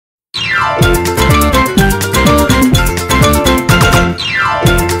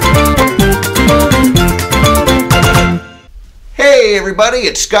Hey everybody,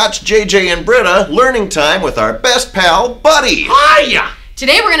 it's Scotch, JJ, and Britta, learning time with our best pal, Buddy. Hiya!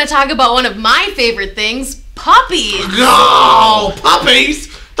 Today we're going to talk about one of my favorite things, puppies. Oh, puppies?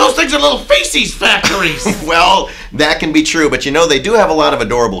 Those things are little feces factories. Well, that can be true, but you know, they do have a lot of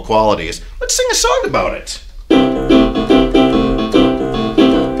adorable qualities. Let's sing a song about it.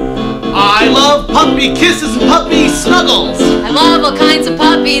 I love puppy kisses and puppy snuggles. I love all kinds of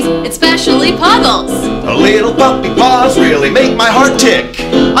puppies, especially puggles. A little puppy paws really make my heart tick.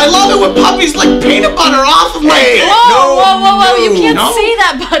 I love it when puppies lick peanut butter off of my dick. Whoa, you can't No? say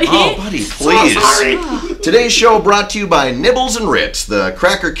that, buddy. Oh, Buddy, please. So sorry. Today's show brought to you by Nibbles and Ritz, the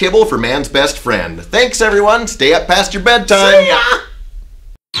cracker kibble for man's best friend. Thanks, everyone. Stay up past your bedtime. See ya.